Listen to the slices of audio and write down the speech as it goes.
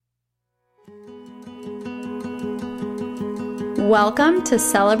Welcome to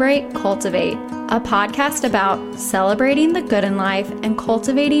Celebrate, Cultivate, a podcast about celebrating the good in life and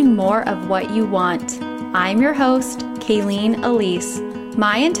cultivating more of what you want. I'm your host, Kayleen Elise.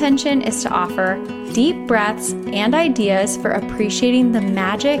 My intention is to offer deep breaths and ideas for appreciating the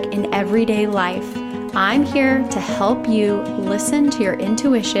magic in everyday life. I'm here to help you listen to your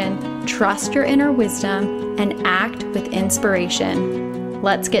intuition, trust your inner wisdom, and act with inspiration.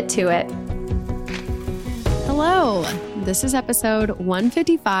 Let's get to it. Hello, this is episode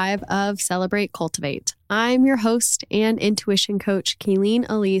 155 of Celebrate Cultivate. I'm your host and intuition coach, Kayleen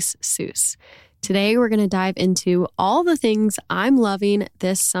Elise Seuss. Today, we're going to dive into all the things I'm loving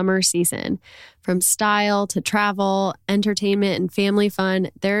this summer season. From style to travel, entertainment, and family fun,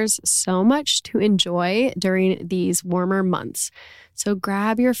 there's so much to enjoy during these warmer months. So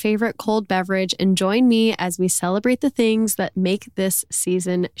grab your favorite cold beverage and join me as we celebrate the things that make this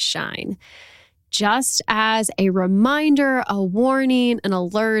season shine. Just as a reminder, a warning, an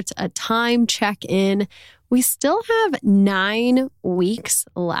alert, a time check-in, we still have 9 weeks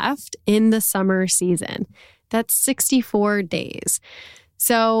left in the summer season. That's 64 days.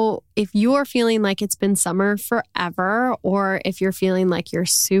 So if you're feeling like it's been summer forever, or if you're feeling like you're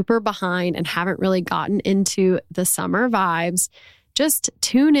super behind and haven't really gotten into the summer vibes, just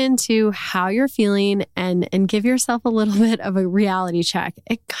tune into how you're feeling and give yourself a little bit of a reality check.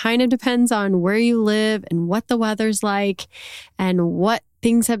 It kind of depends on where you live and what the weather's like and what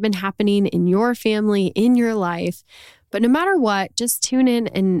things have been happening in your family, in your life. But no matter what, just tune in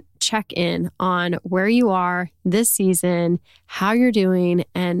and check in on where you are this season, how you're doing,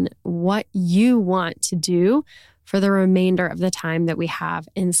 and what you want to do for the remainder of the time that we have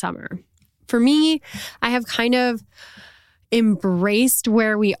in summer. For me, I have kind of embraced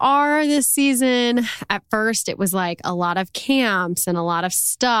where we are this season. At first, it was like a lot of camps and a lot of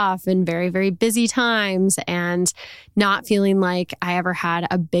stuff and very, very busy times and not feeling like I ever had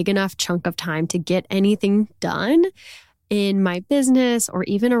a big enough chunk of time to get anything done in my business or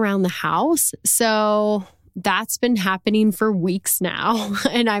even around the house. So that's been happening for weeks now,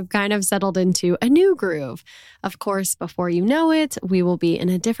 and I've kind of settled into a new groove. Of course, before you know it, we will be in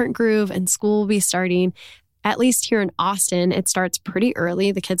a different groove and school will be starting. At least here in Austin, it starts pretty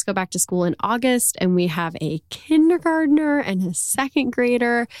early. The kids go back to school in August, and we have a kindergartner and a second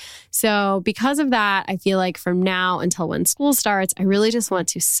grader. So because of that, I feel like from now until when school starts, I really just want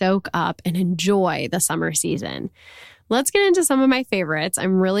to soak up and enjoy the summer season. Let's get into some of my favorites.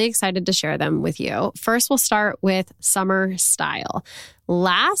 I'm really excited to share them with you. First, we'll start with summer style.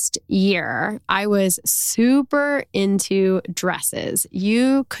 Last year, I was super into dresses.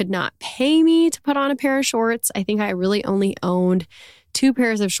 You could not pay me to put on a pair of shorts. I think I really only owned 2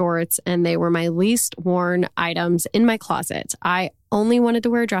 pairs of shorts, and they were my least worn items in my closet. I only wanted to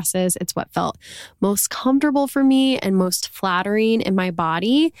wear dresses. It's what felt most comfortable for me and most flattering in my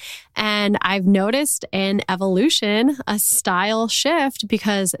body. And I've noticed an evolution, a style shift,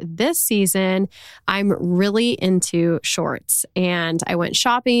 because this season I'm really into shorts. And I went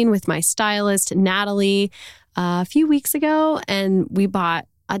shopping with my stylist, Natalie, a few weeks ago, and we bought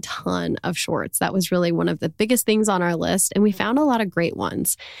a ton of shorts. That was really one of the biggest things on our list, and we found a lot of great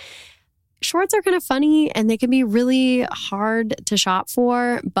ones. Shorts are kind of funny and they can be really hard to shop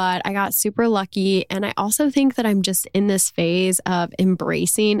for, but I got super lucky. And I also think that I'm just in this phase of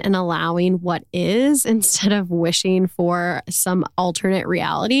embracing and allowing what is instead of wishing for some alternate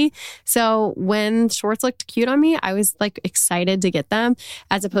reality. So when shorts looked cute on me, I was like excited to get them,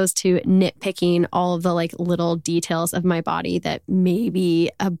 as opposed to nitpicking all of the like little details of my body that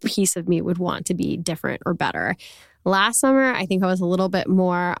maybe a piece of me would want to be different or better. Last summer, I think I was a little bit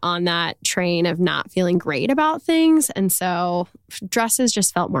more on that train of not feeling great about things. And so dresses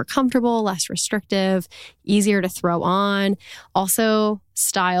just felt more comfortable, less restrictive, easier to throw on. Also,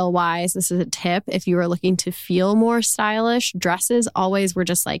 style-wise, this is a tip. If you are looking to feel more stylish, dresses always were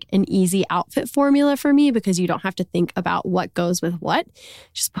just like an easy outfit formula for me because you don't have to think about what goes with what.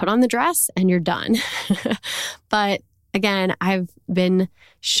 Just put on the dress and you're done. But again, I've been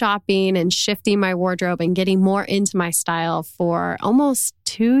shopping and shifting my wardrobe and getting more into my style for almost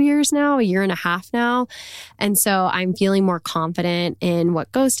 2 years now, a year and a half now. And so I'm feeling more confident in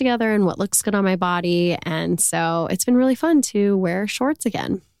what goes together and what looks good on my body. And so it's been really fun to wear shorts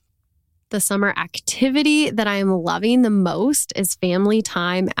again. The summer activity that I am loving the most is family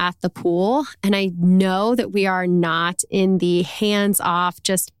time at the pool. And I know that we are not in the hands-off,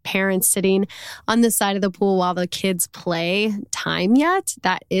 just parents sitting on the side of the pool while the kids play time yet.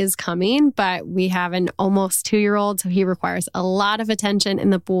 That is coming, but we have an almost 2-year-old, so he requires a lot of attention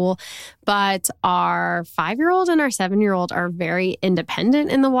in the pool. But our 5-year-old and our 7-year-old are very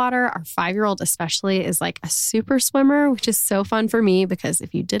independent in the water. Our 5-year-old especially is like a super swimmer, which is so fun for me because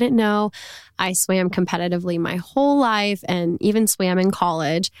if you didn't know, I swam competitively my whole life and even swam in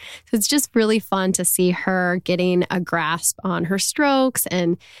college. So it's just really fun to see her getting a grasp on her strokes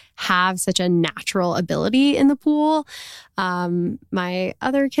and have such a natural ability in the pool. My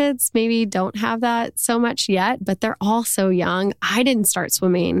other kids maybe don't have that so much yet, but they're all so young. I didn't start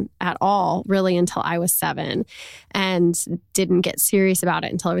swimming at all really until I was 7 and didn't get serious about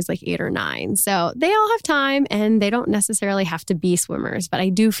it until I was like 8 or 9. So they all have time and they don't necessarily have to be swimmers, but I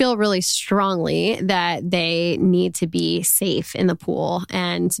do feel really strongly that they need to be safe in the pool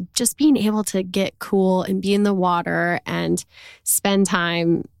and just being able to get cool and be in the water and spend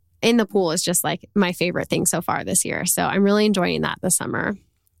time in the pool is just like my favorite thing so far this year. So I'm really enjoying that this summer.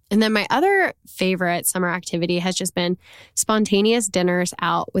 And then my other favorite summer activity has just been spontaneous dinners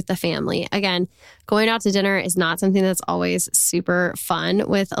out with the family. Again, going out to dinner is not something that's always super fun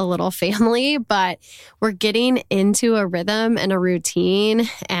with a little family, but we're getting into a rhythm and a routine,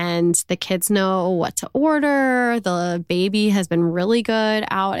 and the kids know what to order. The baby has been really good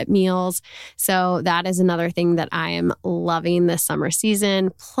out at meals. So that is another thing that I am loving this summer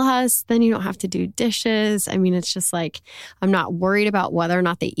season. Plus, then you don't have to do dishes. I mean, it's just like, I'm not worried about whether or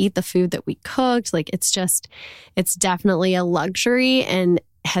not they eat the food that we cooked. Like it's definitely a luxury and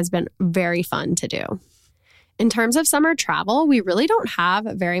has been very fun to do. In terms of summer travel, we really don't have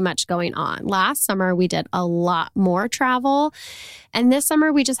very much going on. Last summer, we did a lot more travel. And this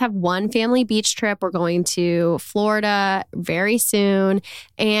summer, we just have one family beach trip. We're going to Florida very soon.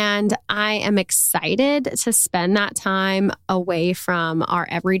 And I am excited to spend that time away from our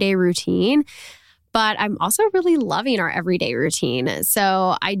everyday routine. But I'm also really loving our everyday routine.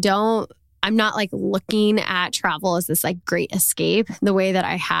 So I'm not like looking at travel as this like great escape the way that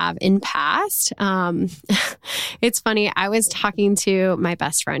I have in past. It's funny. I was talking to my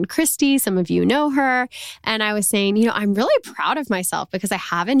best friend, Christy. Some of you know her. And I was saying, I'm really proud of myself because I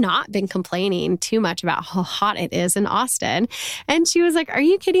haven't not been complaining too much about how hot it is in Austin. And she was like, are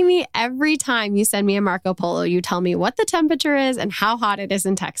you kidding me? Every time you send me a Marco Polo, you tell me what the temperature is and how hot it is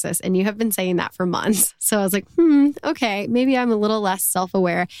in Texas. And you have been saying that for months. So I was like, okay, maybe I'm a little less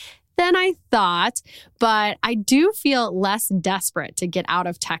self-aware than I thought, but I do feel less desperate to get out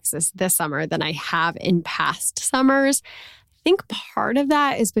of Texas this summer than I have in past summers. I think part of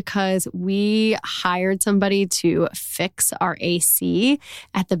that is because we hired somebody to fix our AC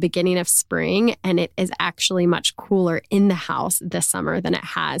at the beginning of spring, and it is actually much cooler in the house this summer than it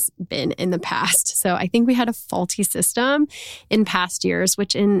has been in the past. So I think we had a faulty system in past years,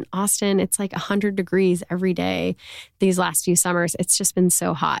 which in Austin, it's like 100 degrees every day. These last few summers, it's just been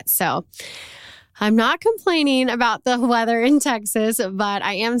so hot. So I'm not complaining about the weather in Texas, but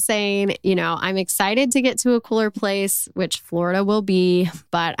I am saying, I'm excited to get to a cooler place, which Florida will be,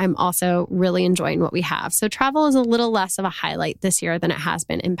 but I'm also really enjoying what we have. So travel is a little less of a highlight this year than it has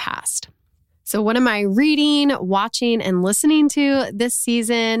been in past. So what am I reading, watching, and listening to this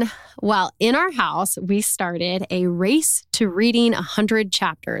season? Well, in our house, we started a race to reading 100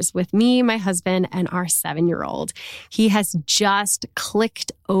 chapters with me, my husband, and our 7-year-old. He has just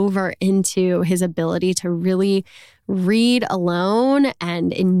clicked over into his ability to really read alone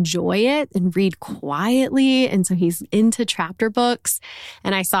and enjoy it and read quietly. And so he's into chapter books.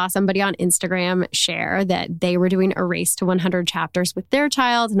 And I saw somebody on Instagram share that they were doing a race to 100 chapters with their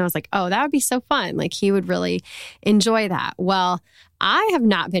child. And I was like, oh, that would be so fun. Like he would really enjoy that. Well, I have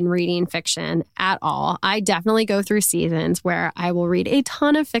not been reading fiction at all. I definitely go through seasons where I will read a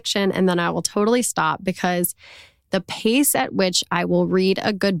ton of fiction and then I will totally stop because the pace at which I will read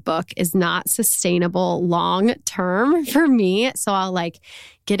a good book is not sustainable long term for me. So I'll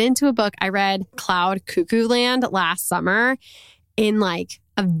get into a book. I read Cloud Cuckoo Land last summer in a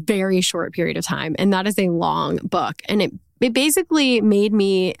very short period of time. And that is a long book. And it basically made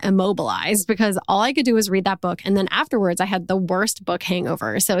me immobilized because all I could do was read that book. And then afterwards, I had the worst book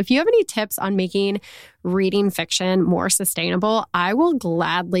hangover. So if you have any tips on making reading fiction more sustainable, I will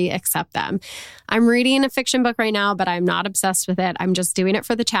gladly accept them. I'm reading a fiction book right now, but I'm not obsessed with it. I'm just doing it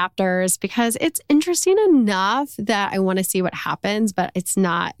for the chapters because it's interesting enough that I want to see what happens, but it's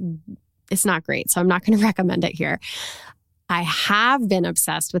not great. So I'm not going to recommend it here. I have been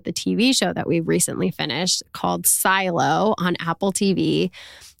obsessed with the TV show that we recently finished called Silo on Apple TV.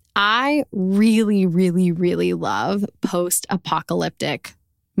 I really, really, really love post-apocalyptic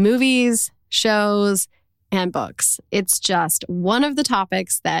movies, shows, and books. It's just one of the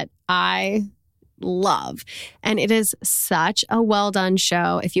topics that I love. And it is such a well done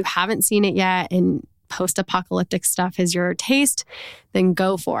show. If you haven't seen it yet and post-apocalyptic stuff is your taste, then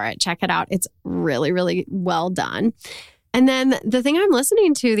go for it. Check it out. It's really, really well done. And then the thing I'm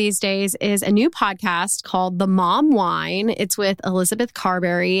listening to these days is a new podcast called The Mom Wine. It's with Elizabeth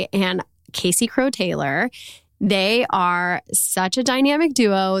Carberry and Casey Crowe Taylor. They are such a dynamic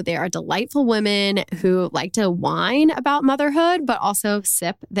duo. They are delightful women who like to whine about motherhood, but also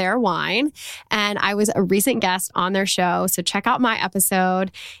sip their wine. And I was a recent guest on their show, so check out my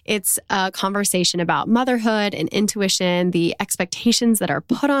episode. It's a conversation about motherhood and intuition, the expectations that are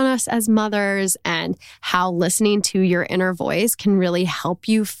put on us as mothers, and how listening to your inner voice can really help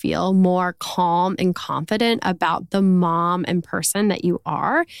you feel more calm and confident about the mom and person that you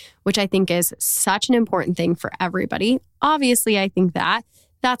are, which I think is such an important thing for everybody. Obviously, I think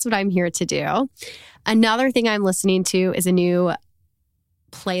that's what I'm here to do. Another thing I'm listening to is a new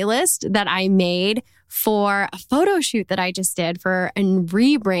playlist that I made for a photo shoot that I just did for a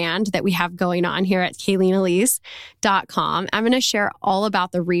rebrand that we have going on here at KayleenElise.com. I'm going to share all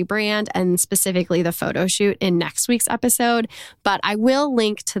about the rebrand and specifically the photo shoot in next week's episode, but I will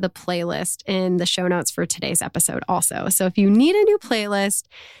link to the playlist in the show notes for today's episode also. So if you need a new playlist,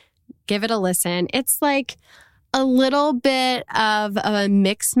 give it a listen. It's like a little bit of a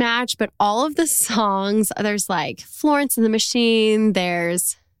mix match, but all of the songs, there's like Florence and the Machine,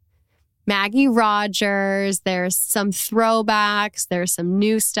 there's Maggie Rogers, there's some throwbacks, there's some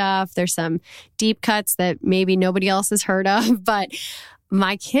new stuff, there's some deep cuts that maybe nobody else has heard of, but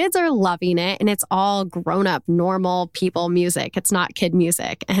my kids are loving it, and it's all grown-up, normal people music. It's not kid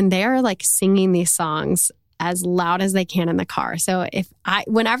music, and they're like singing these songs as loud as they can in the car. So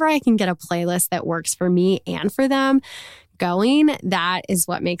whenever I can get a playlist that works for me and for them going, that is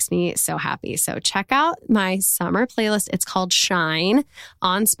what makes me so happy. So check out my summer playlist. It's called Shine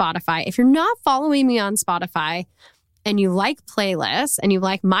on Spotify. If you're not following me on Spotify and you like playlists and you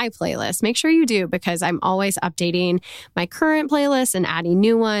like my playlist, make sure you do, because I'm always updating my current playlists and adding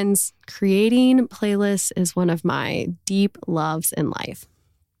new ones. Creating playlists is one of my deep loves in life.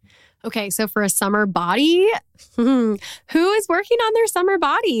 Okay, so for a summer body, who is working on their summer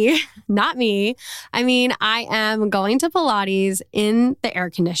body? Not me. I mean, I am going to Pilates in the air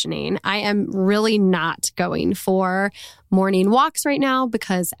conditioning. I am really not going for morning walks right now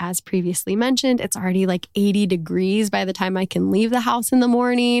because, as previously mentioned, it's already like 80 degrees by the time I can leave the house in the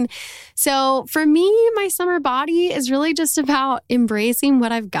morning. So for me, my summer body is really just about embracing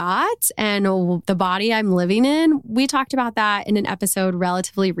what I've got and the body I'm living in. We talked about that in an episode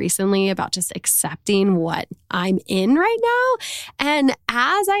relatively recently about just accepting what I'm in right now. And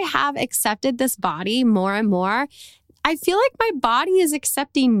as I have accepted this body more and more, I feel like my body is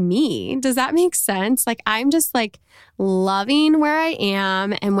accepting me. Does that make sense? Like, I'm just like loving where I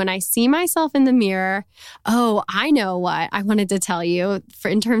am. And when I see myself in the mirror, oh, I know what I wanted to tell you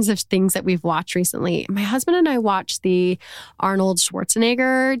in terms of things that we've watched recently. My husband and I watched the Arnold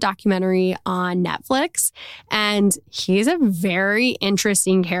Schwarzenegger documentary on Netflix, and he's a very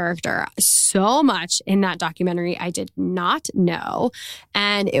interesting character. So much in that documentary I did not know.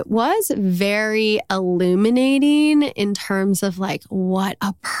 And it was very illuminating in terms of like what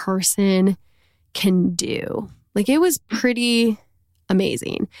a person can do. Like, it was pretty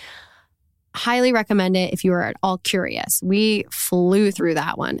amazing. Highly recommend it if you are at all curious. We flew through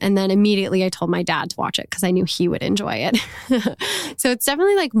that one. And then immediately I told my dad to watch it because I knew he would enjoy it. So it's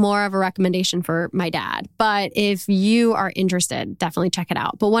definitely like more of a recommendation for my dad. But if you are interested, definitely check it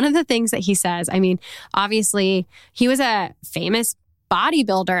out. But one of the things that he says, I mean, obviously he was a famous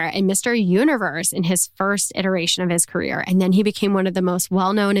bodybuilder and Mr. Universe in his first iteration of his career. And then he became one of the most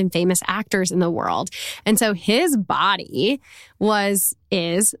well-known and famous actors in the world. And so his body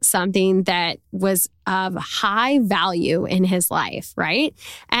is something that was of high value in his life, right?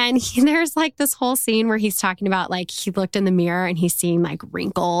 And there's like this whole scene where he's talking about like he looked in the mirror and he's seeing like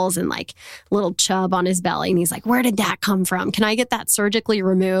wrinkles and like little chub on his belly. And he's like, where did that come from? Can I get that surgically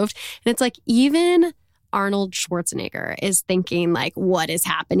removed? And it's like, even Arnold Schwarzenegger is thinking like, what is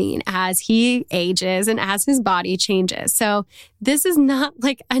happening as he ages and as his body changes. So this is not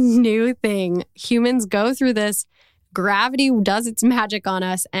like a new thing. Humans go through this. Gravity does its magic on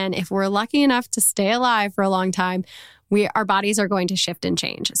us. And if we're lucky enough to stay alive for a long time, our bodies are going to shift and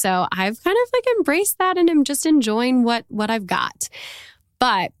change. So I've kind of like embraced that and I'm just enjoying what I've got.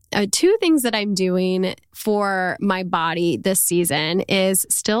 But two things that I'm doing for my body this season is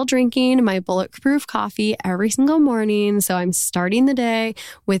still drinking my bulletproof coffee every single morning. So I'm starting the day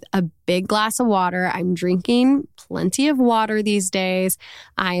with a big glass of water. I'm drinking plenty of water these days.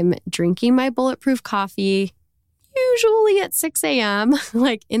 I'm drinking my bulletproof coffee usually at 6 a.m.,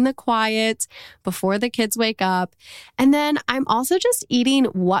 like in the quiet before the kids wake up. And then I'm also just eating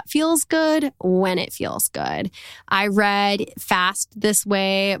what feels good when it feels good. I read Fast This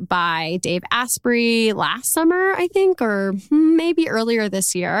Way by Dave Asprey last summer, I think, or maybe earlier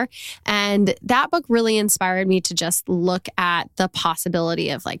this year. And that book really inspired me to just look at the possibility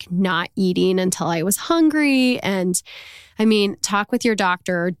of like not eating until I was hungry. And I mean, talk with your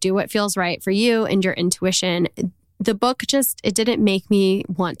doctor, do what feels right for you and your intuition. The book it didn't make me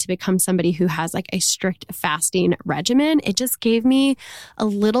want to become somebody who has like a strict fasting regimen. It just gave me a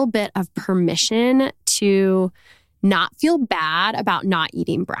little bit of permission to not feel bad about not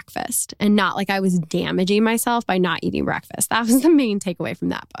eating breakfast and not like I was damaging myself by not eating breakfast. That was the main takeaway from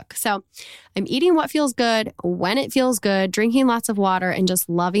that book. So I'm eating what feels good when it feels good, drinking lots of water, and just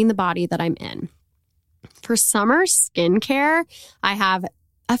loving the body that I'm in. For summer skincare, I have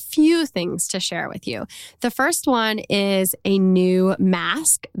a few things to share with you. The first one is a new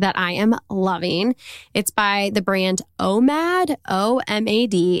mask that I am loving. It's by the brand OMAD,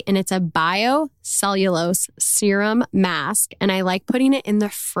 O-M-A-D, and it's a biocellulose serum mask, and I like putting it in the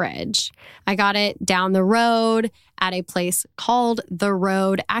fridge. I got it down the road at a place called The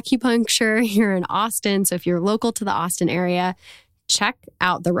Road Acupuncture here in Austin. So if you're local to the Austin area, check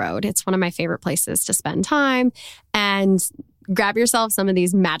out The Road. It's one of my favorite places to spend time, and grab yourself some of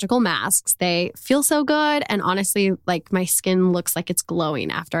these magical masks. They feel so good. And honestly, like my skin looks like it's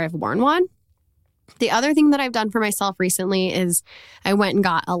glowing after I've worn one. The other thing that I've done for myself recently is I went and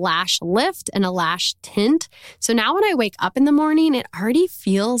got a lash lift and a lash tint. So now when I wake up in the morning, it already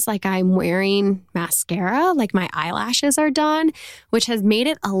feels like I'm wearing mascara, like my eyelashes are done, which has made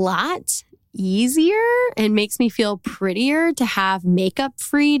it a lot easier and makes me feel prettier to have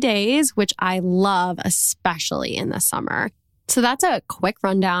makeup-free days, which I love, especially in the summer. So that's a quick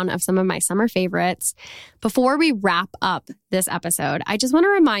rundown of some of my summer favorites. Before we wrap up this episode, I just want to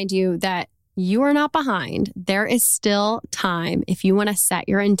remind you that you are not behind. There is still time if you want to set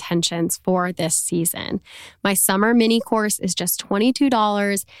your intentions for this season. My summer mini course is just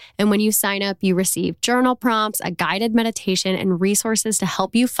 $22. And when you sign up, you receive journal prompts, a guided meditation, and resources to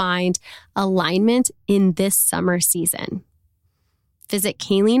help you find alignment in this summer season. Visit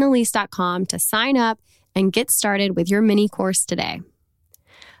KayleenElise.com to sign up and get started with your mini course today.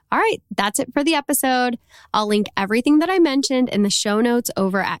 All right, that's it for the episode. I'll link everything that I mentioned in the show notes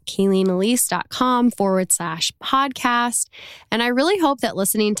over at KayleenElise.com/podcast. And I really hope that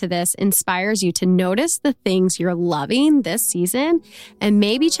listening to this inspires you to notice the things you're loving this season and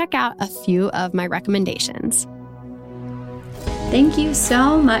maybe check out a few of my recommendations. Thank you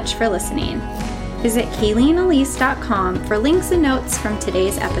so much for listening. Visit KayleenElise.com for links and notes from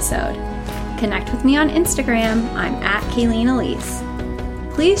today's episode. Connect with me on Instagram. I'm at KayleenElise.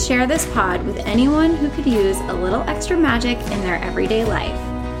 Please share this pod with anyone who could use a little extra magic in their everyday life.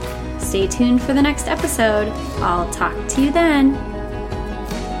 Stay tuned for the next episode. I'll talk to you then.